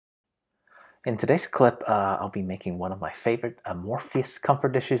In today's clip, I'll be making one of my favorite amorphous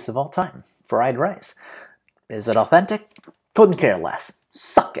comfort dishes of all time, fried rice. Is it authentic? Couldn't care less.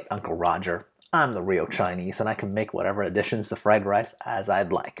 Suck it, Uncle Roger. I'm the real Chinese, and I can make whatever additions to fried rice as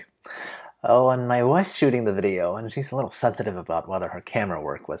I'd like. Oh, and my wife's shooting the video, and she's a little sensitive about whether her camera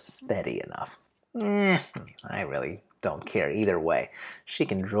work was steady enough. I really don't care either way. She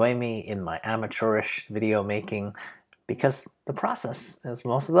can join me in my amateurish video making because the process is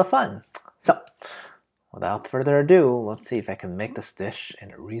most of the fun. So, without further ado, let's see if I can make this dish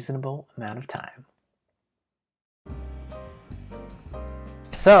in a reasonable amount of time.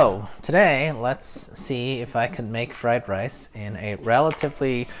 So, today, let's see if I can make fried rice in a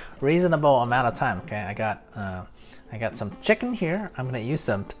relatively reasonable amount of time. Okay, I got some chicken here. I'm going to use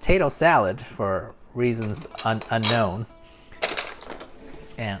some potato salad for reasons unknown.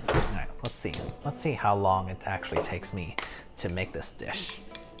 And, all right, let's see how long it actually takes me to make this dish.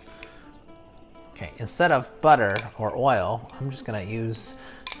 Okay, instead of butter or oil, I'm just gonna use,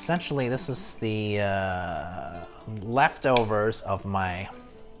 essentially this is the leftovers of my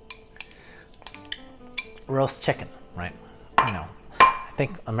roast chicken, right? You know, I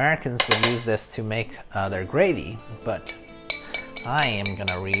think Americans would use this to make their gravy, but I am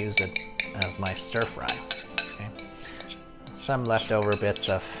gonna reuse it as my stir fry, okay? Some leftover bits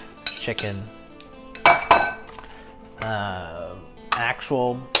of chicken,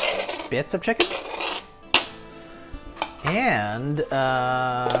 actual bits of chicken, and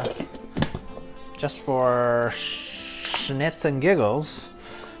just for schnitz and giggles,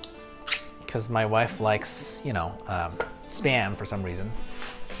 because my wife likes, you know, Spam for some reason,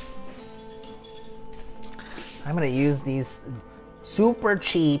 I'm gonna use these super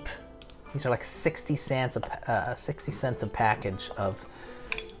cheap, these are like 60 cents a package of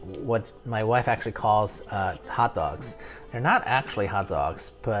what my wife actually calls hot dogs. They're not actually hot dogs,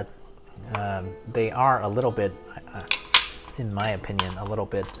 but they are a little bit, in my opinion, a little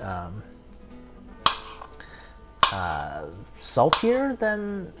bit saltier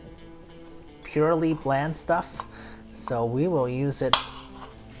than purely bland stuff. So we will use it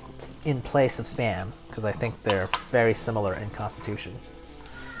in place of Spam, because I think they're very similar in constitution.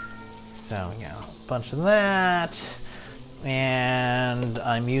 So, yeah, a bunch of that. And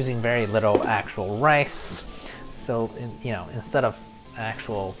I'm using very little actual rice. So, you know, instead of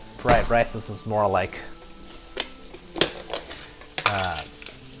actual fried rice, this is more like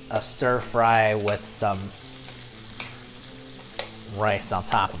a stir fry with some rice on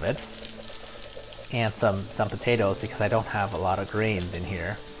top of it, and some potatoes, because I don't have a lot of grains in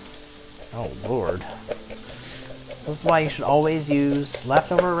here. Oh Lord. So this is why you should always use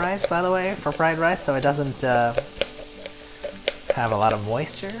leftover rice, by the way, for fried rice, so it doesn't have a lot of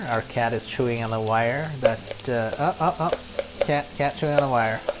moisture. Our cat is chewing on the wire. Cat chewing on the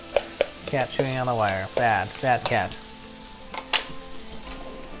wire. Cat chewing on the wire. Bad cat.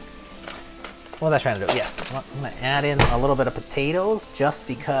 What was I trying to do? Yes, I'm gonna add in a little bit of potatoes just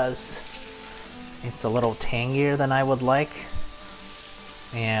because it's a little tangier than I would like.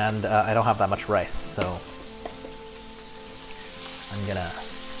 And I don't have that much rice, so I'm gonna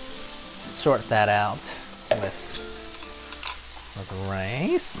sort that out with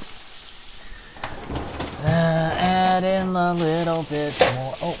rice. Add in a little bit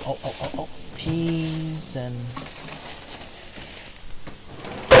more, peas and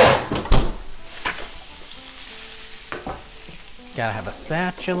gotta have a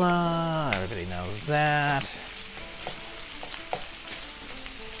spatula, everybody knows that.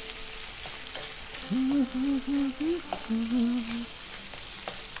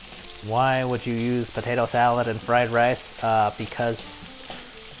 Why would you use potato salad and fried rice? Because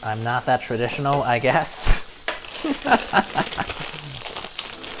I'm not that traditional, I guess.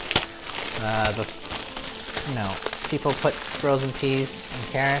 You know, people put frozen peas and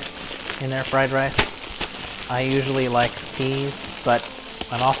carrots in their fried rice. I usually like peas, but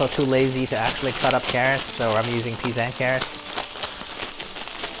I'm also too lazy to actually cut up carrots, so I'm using peas and carrots.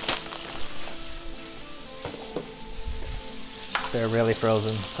 They're really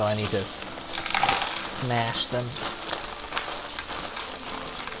frozen, so I need to smash them.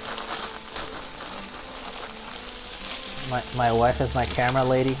 My wife is my camera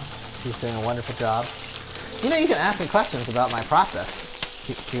lady. She's doing a wonderful job. You know, you can ask me questions about my process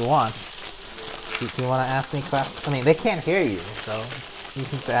if you want. Do you want to ask me questions? I mean, they can't hear you, so you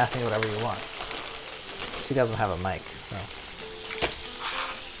can just ask me whatever you want. She doesn't have a mic, so.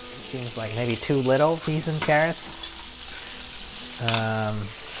 Seems like maybe too little peas and carrots.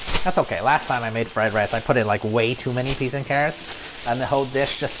 That's okay. Last time I made fried rice, I put in like way too many peas and carrots, and the whole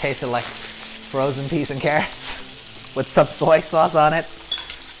dish just tasted like frozen peas and carrots with some soy sauce on it.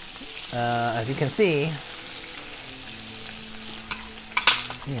 as you can see,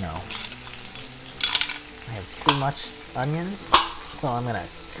 you know, I have too much onions, so I'm gonna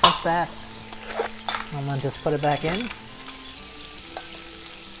cut that. I'm gonna just put it back in.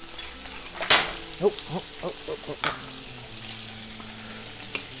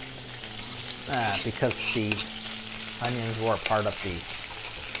 Because the onions were part of the...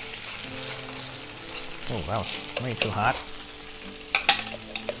 Oh, that was way too hot.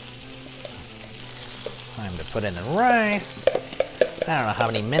 Time to put in the rice. I don't know how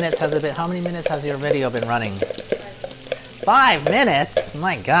many minutes has it been. How many minutes has your video been running? 5 minutes?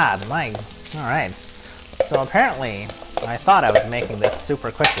 My God, all right. So apparently, I thought I was making this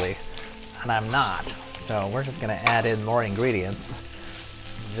super quickly, and I'm not. So we're just gonna add in more ingredients.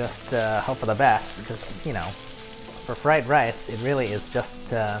 Just hope for the best, because, you know, for fried rice, it really is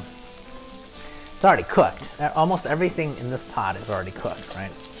just, it's already cooked. Almost everything in this pot is already cooked,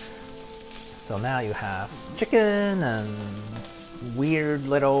 right? So now you have chicken and weird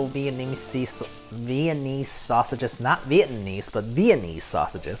little Viennese sausages, not Vietnamese, but Viennese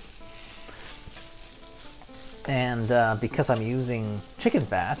sausages. And because I'm using chicken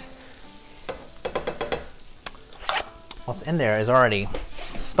fat, what's in there is already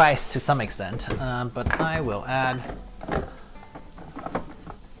spiced to some extent, but I will add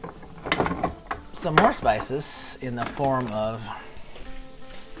some more spices in the form of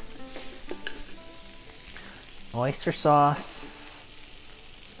oyster sauce.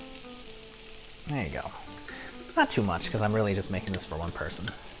 There you go. Not too much, because I'm really just making this for one person.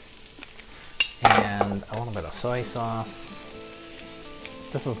 And a little bit of soy sauce.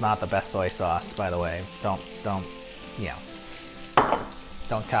 This is not the best soy sauce, by the way. Don't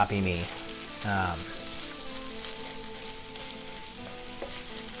copy me.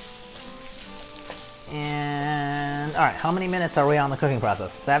 And all right, how many minutes are we on the cooking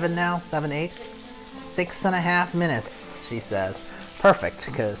process? 7 now? 7, 8? 6.5 minutes, she says. Perfect,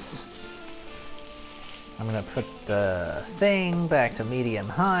 because I'm gonna put the thing back to medium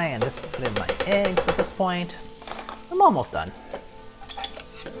high and just put in my eggs at this point. I'm almost done.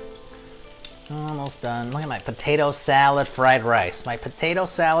 Almost done. Look at my potato salad fried rice. My potato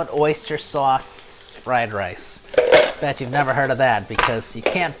salad oyster sauce fried rice. Bet you've never heard of that, because you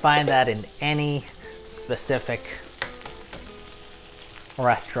can't find that in any specific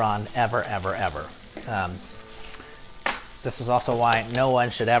restaurant ever. This is also why no one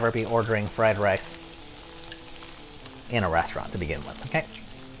should ever be ordering fried rice in a restaurant to begin with, okay?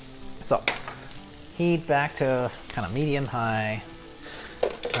 So, heat back to kind of medium high.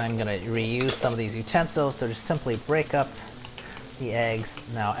 I'm gonna reuse some of these utensils to just simply break up the eggs.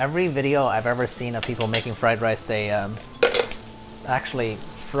 Now, every video I've ever seen of people making fried rice, they actually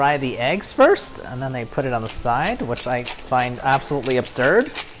fry the eggs first, and then they put it on the side, which I find absolutely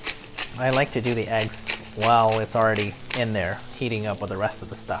absurd. I like to do the eggs while it's already in there, heating up with the rest of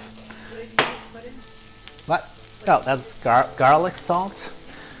the stuff. What? Oh, that's garlic salt.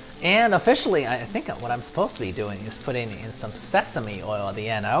 And officially, I think what I'm supposed to be doing is putting in some sesame oil at the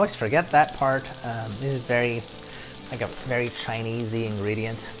end. I always forget that part. This is like a very Chinese-y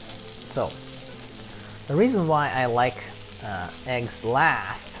ingredient. So, the reason why I like eggs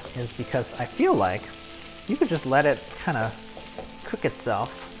last is because I feel like you could just let it kind of cook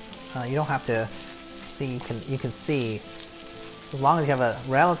itself. You don't have to see. You can see, as long as you have a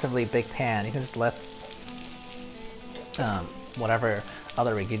relatively big pan, you can just let whatever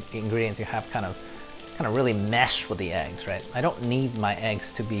other ingredients you have kind of really mesh with the eggs, right? I don't need my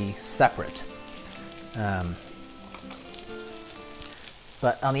eggs to be separate.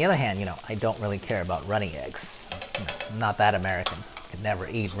 But on the other hand, you know, I don't really care about runny eggs. You know, I'm not that American. I could never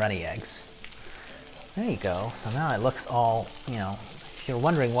eat runny eggs. There you go. So now it looks all, you know, if you're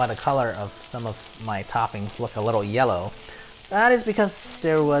wondering why the color of some of my toppings look a little yellow, that is because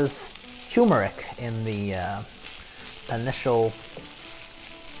there was turmeric in the initial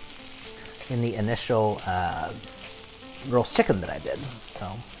roast chicken that I did. So,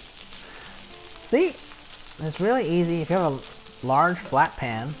 see, it's really easy. If you have a large flat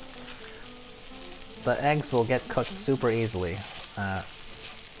pan, the eggs will get cooked super easily. And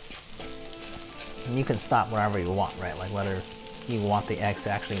you can stop wherever you want, right? Like whether you want the eggs to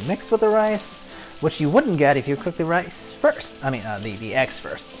actually mix with the rice, which you wouldn't get if you cook the rice first. I mean, the eggs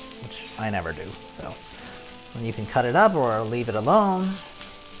first, which I never do. So, and you can cut it up or leave it alone.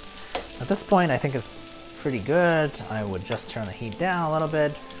 At this point, I think it's pretty good. I would just turn the heat down a little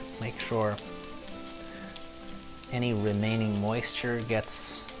bit, make sure any remaining moisture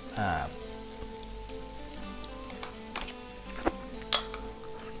gets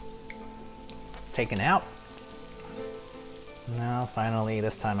taken out. Now, finally,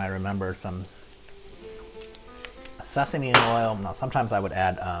 this time I remember some sesame oil. No, sometimes I would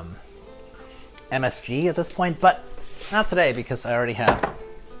add MSG at this point, but not today because I already have,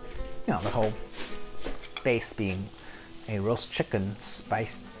 you know, the whole base being a roast chicken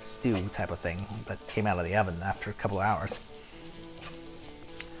spiced stew type of thing that came out of the oven after a couple of hours.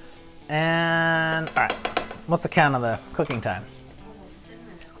 And, all right, what's the count of the cooking time?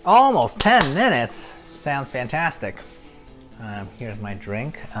 Almost 10 minutes. Sounds fantastic. Here's my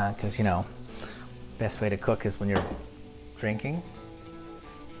drink, because, you know, best way to cook is when you're drinking.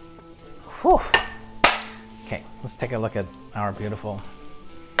 Whew. Okay, let's take a look at our beautiful.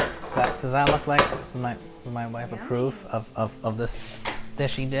 Does that look like? Does my wife approve of this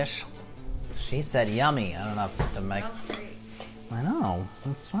dishy dish? She said yummy. I don't know if the mic. I know,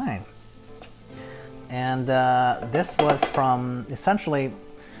 that's fine. And this was from essentially.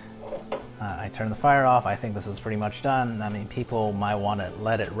 I turned the fire off. I think this is pretty much done. I mean, people might want to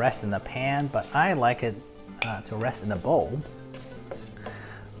let it rest in the pan, but I like it to rest in the bowl.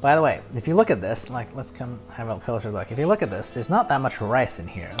 By the way, if you look at this, like, let's come have a closer look. If you look at this, there's not that much rice in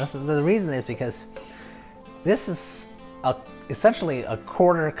here. The reason is because this is essentially a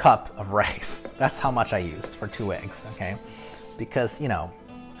quarter cup of rice. That's how much I used for 2 eggs, okay? Because, you know,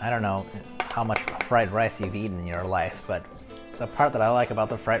 I don't know how much fried rice you've eaten in your life, but the part that I like about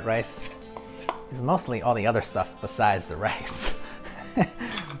the fried rice is mostly all the other stuff besides the rice.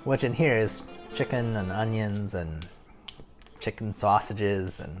 Which in here is chicken and onions and chicken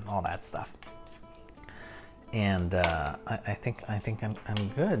sausages and all that stuff. And I think I'm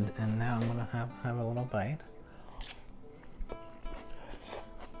good. And now I'm gonna have a little bite.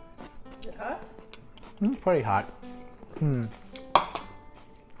 Is it hot? It's pretty hot.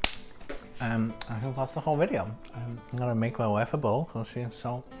 I think that's the whole video. I'm gonna make my wife a bowl because she's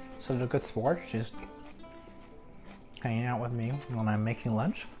such a good sport. She's hanging out with me when I'm making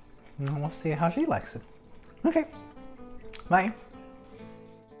lunch. And we'll see how she likes it. Okay, bye.